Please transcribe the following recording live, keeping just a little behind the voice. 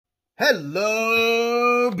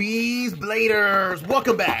Hello, Beez Bladers!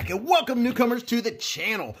 Welcome back, and welcome newcomers to the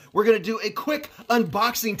channel. We're gonna do a quick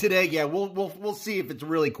unboxing today. Yeah, we'll see if it's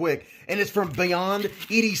really quick. And it's from Beyond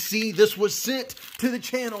EDC. This was sent to the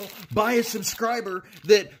channel by a subscriber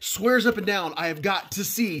that swears up and down, I have got to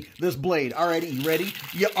see this blade. Alrighty, you ready?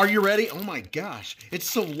 Yeah, are you ready? Oh my gosh, it's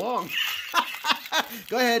so long.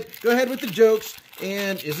 Go ahead with the jokes.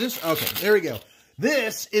 And is this okay? There we go.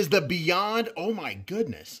 This is the Beyond, oh my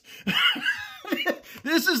goodness.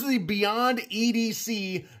 This is the Beyond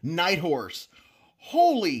EDC Nighthorse.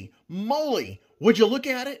 Holy moly. Would you look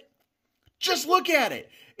at it? Just look at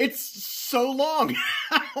it. It's so long.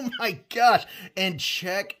 Oh my gosh. And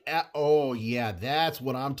check out, oh yeah, that's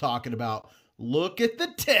what I'm talking about. Look at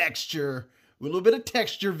the texture. A little bit of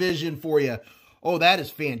texture vision for you. Oh, that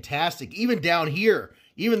is fantastic. Even down here.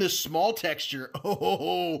 Even this small texture.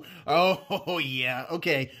 Oh, yeah.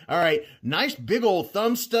 Okay. All right. Nice big old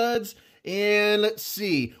thumb studs. And let's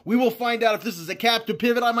see. We will find out if this is a captive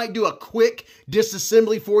pivot. I might do a quick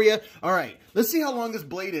disassembly for you. All right. Let's see how long this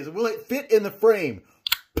blade is. Will it fit in the frame?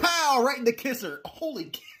 Pow! Right in the kisser.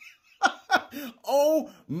 Holy oh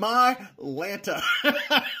my Lanta.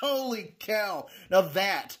 Holy cow. Now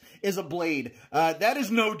that is a blade. That is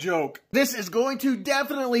no joke. This is going to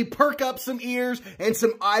definitely perk up some ears and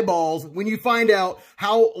some eyeballs when you find out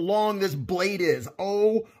how long this blade is.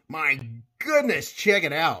 Oh my goodness. Check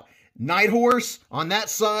it out. Nighthorse on that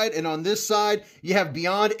side, and on this side you have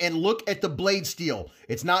Beyond, and look at the blade steel.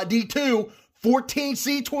 It's not D2.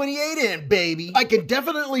 14C28N, baby. I can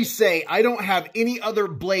definitely say I don't have any other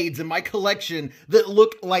blades in my collection that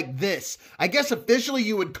look like this. I guess officially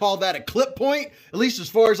you would call that a clip point, at least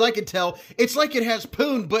as far as I can tell. It's like it has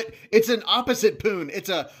poon, but it's an opposite poon. It's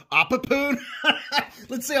a oppa poon.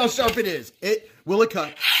 Let's see how sharp it is. Will it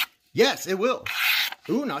cut? Yes, it will.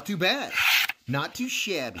 Ooh, not too bad. Not too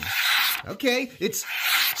shabby. Okay, it's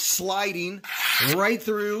sliding right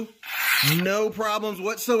through. No problems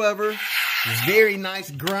whatsoever. Very nice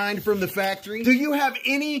grind from the factory. Do you have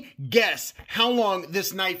any guess how long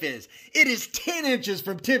this knife is? It is 10 inches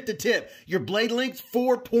from tip to tip. Your blade length,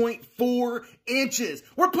 4.4 inches.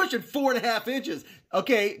 We're pushing 4.5 inches.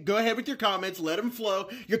 Okay, go ahead with your comments. Let them flow.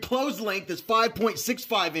 Your closed length is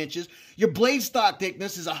 5.65 inches. Your blade stock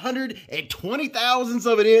thickness is 120 thousandths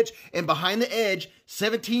of an inch. And behind the edge,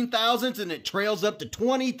 17 thousandths, and it trails up to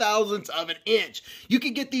 20 thousandths of an inch. You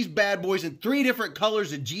can get these bad boys in 3 different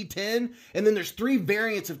colors of G10. And then there's 3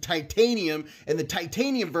 variants of titanium. And the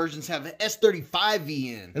titanium versions have an S35V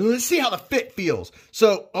in. And let's see how the fit feels.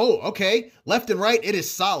 So, oh, okay. Left and right, it is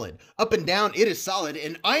solid. Up and down, it is solid.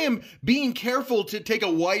 And I am being careful to take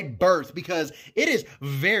a wide berth because it is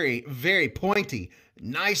very, very pointy.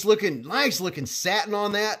 Nice looking satin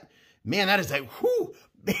on that. Man, that is a whew.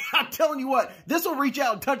 I'm telling you what, this will reach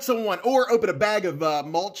out and touch someone or open a bag of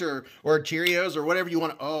mulch or Cheerios or whatever you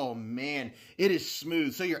want. Oh man, it is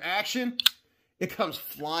smooth. So your action, it comes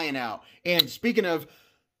flying out. And speaking of,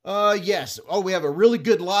 yes. Oh, we have a really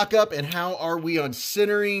good lockup. And how are we on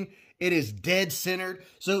centering? It is dead centered.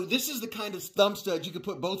 So this is the kind of thumb stud you can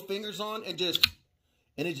put both fingers on and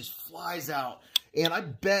it just flies out. And I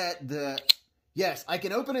bet that, yes, I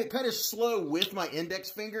can open it kind of slow with my index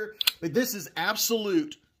finger, but this is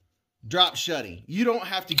absolute drop shutting. You don't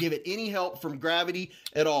have to give it any help from gravity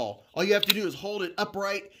at all. All you have to do is hold it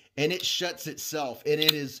upright and it shuts itself, and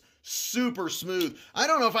it is super smooth. I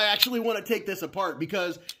don't know if I actually want to take this apart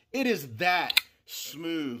because it is that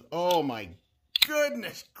smooth. Oh my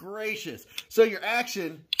goodness gracious. So your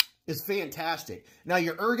action is fantastic. Now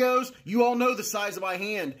your ergos, you all know the size of my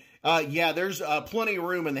hand. Yeah, there's plenty of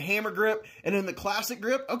room in the hammer grip and in the classic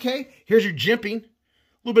grip. Okay, here's your jimping. A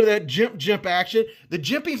little bit of that jimp action. The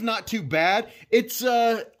jimping's not too bad. It's,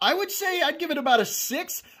 I would say I'd give it about a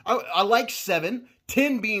 6. I like 7.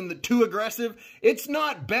 10 being too aggressive. It's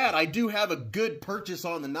not bad. I do have a good purchase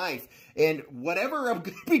on the knife. And whatever I'm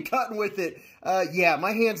going to be cutting with it, yeah,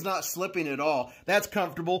 my hand's not slipping at all. That's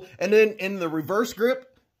comfortable. And then in the reverse grip,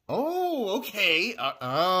 oh, okay.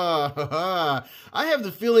 I have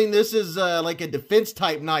the feeling this is like a defense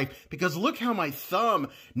type knife because look how my thumb,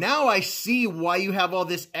 now I see why you have all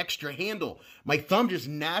this extra handle. My thumb just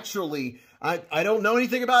naturally, I don't know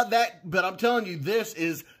anything about that, but I'm telling you, this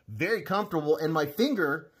is very comfortable. And my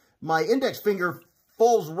finger, my index finger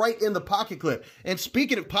falls right in the pocket clip. And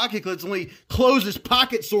speaking of pocket clips, let me close this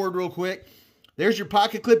pocket sword real quick. There's your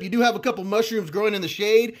pocket clip. You do have a couple mushrooms growing in the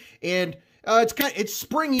shade, and it's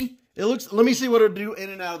springy. It looks, let me see what it'll do in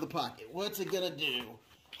and out of the pocket. What's it gonna do?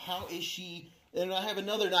 How is she? And I have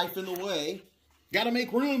another knife in the way. Got to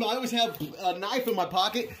make room. I always have a knife in my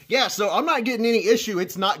pocket. Yeah, so I'm not getting any issue.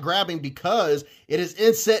 It's not grabbing because it is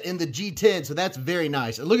inset in the G10, so that's very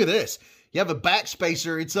nice. And look at this. You have a back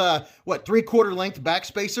spacer. It's a, what, 3/4 length back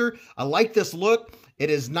spacer. I like this look. It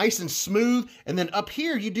is nice and smooth. And then up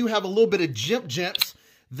here, you do have a little bit of jimps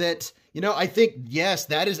that, you know, I think, yes,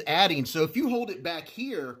 that is adding. So if you hold it back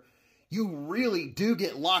here, you really do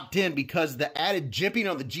get locked in because the added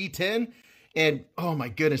jimping on the G10. And oh my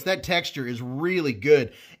goodness, that texture is really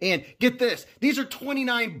good. And get this, these are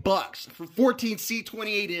 $29 for 14C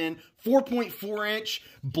 28N, 4.4-inch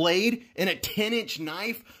blade and a 10-inch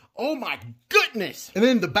knife. Oh my goodness. And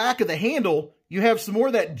then the back of the handle, you have some more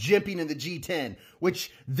of that jimping in the G10,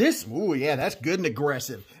 which this, ooh yeah, that's good and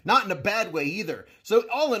aggressive. Not in a bad way either. So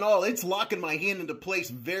all in all, it's locking my hand into place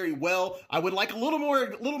very well. I would like a little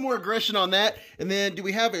more aggression on that. And then do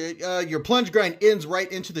we have your plunge grind ends right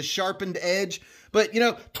into the sharpened edge. But you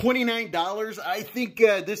know, $29, I think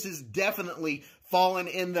this is definitely fallen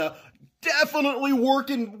in the definitely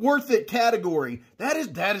worth it category. That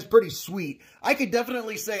is pretty sweet. I could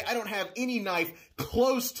definitely say I don't have any knife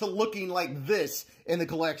close to looking like this in the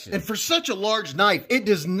collection. And for such a large knife, it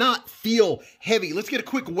does not feel heavy. Let's get a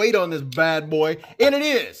quick weight on this bad boy. And it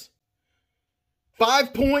is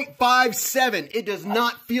 5.57. It does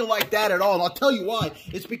not feel like that at all. And I'll tell you why.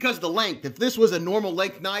 It's because the length. If this was a normal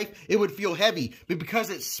length knife, it would feel heavy. But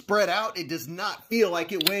because it's spread out, it does not feel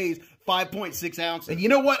like it weighs 5.6 ounces. And you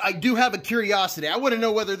know what? I do have a curiosity. I want to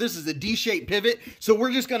know whether this is a D-shaped pivot. So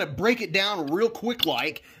we're just going to break it down real quick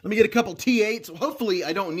like. Let me get a couple T8s. Hopefully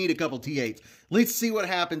I don't need a couple T8s. Let's see what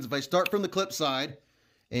happens if I start from the clip side.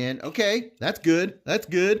 And okay, that's good. That's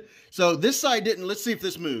good. So this side didn't. Let's see if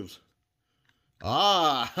this moves.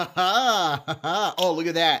 Ah, ha, ha, ha, ha. Oh, look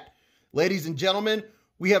at that. Ladies and gentlemen,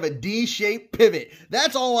 we have a D-shaped pivot.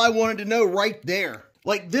 That's all I wanted to know right there.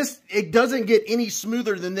 Like this, it doesn't get any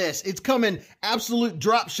smoother than this. It's coming absolute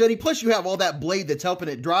drop shutty. Plus you have all that blade that's helping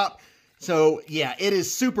it drop. So yeah, it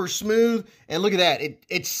is super smooth. And look at that.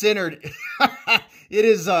 It's centered. It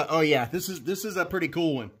is, oh yeah, this is a pretty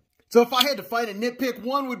cool one. So if I had to find a nitpick,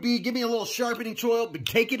 one would be give me a little sharpening choil, but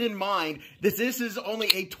take it in mind that this is only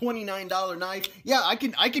a $29 knife. Yeah, I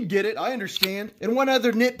can get it. I understand. And one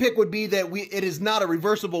other nitpick would be that it is not a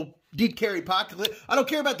reversible deep carry pocket clip. I don't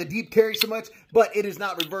care about the deep carry so much, but it is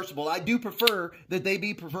not reversible. I do prefer that they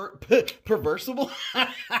be perversible.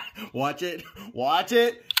 Watch it. Watch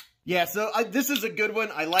it. Yeah, so this is a good one.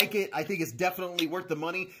 I like it. I think it's definitely worth the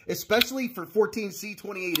money, especially for 14C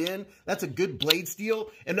 28N. That's a good blade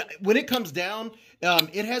steel. And when it comes down,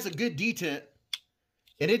 it has a good detent,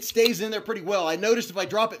 and it stays in there pretty well. I noticed if I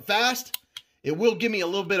drop it fast, it will give me a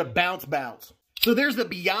little bit of bounce. So there's the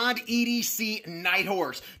Beyond EDC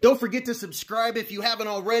Nighthorse. Don't forget to subscribe if you haven't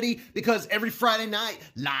already, because every Friday night,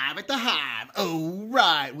 live at the Hive. Oh,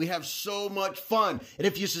 right. We have so much fun. And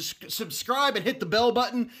if you subscribe and hit the bell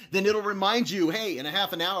button, then it'll remind you, hey, in a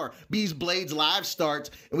half an hour, Beez Blades Live starts,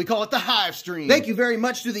 and we call it the Hive Stream. Thank you very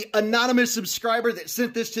much to the anonymous subscriber that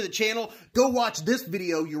sent this to the channel. Go watch this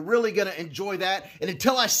video. You're really going to enjoy that. And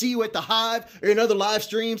until I see you at the Hive, or in other live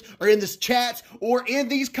streams, or in this chats, or in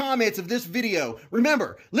these comments of this video,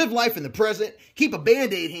 remember, live life in the present, keep a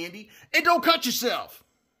Band-Aid handy, and don't cut yourself.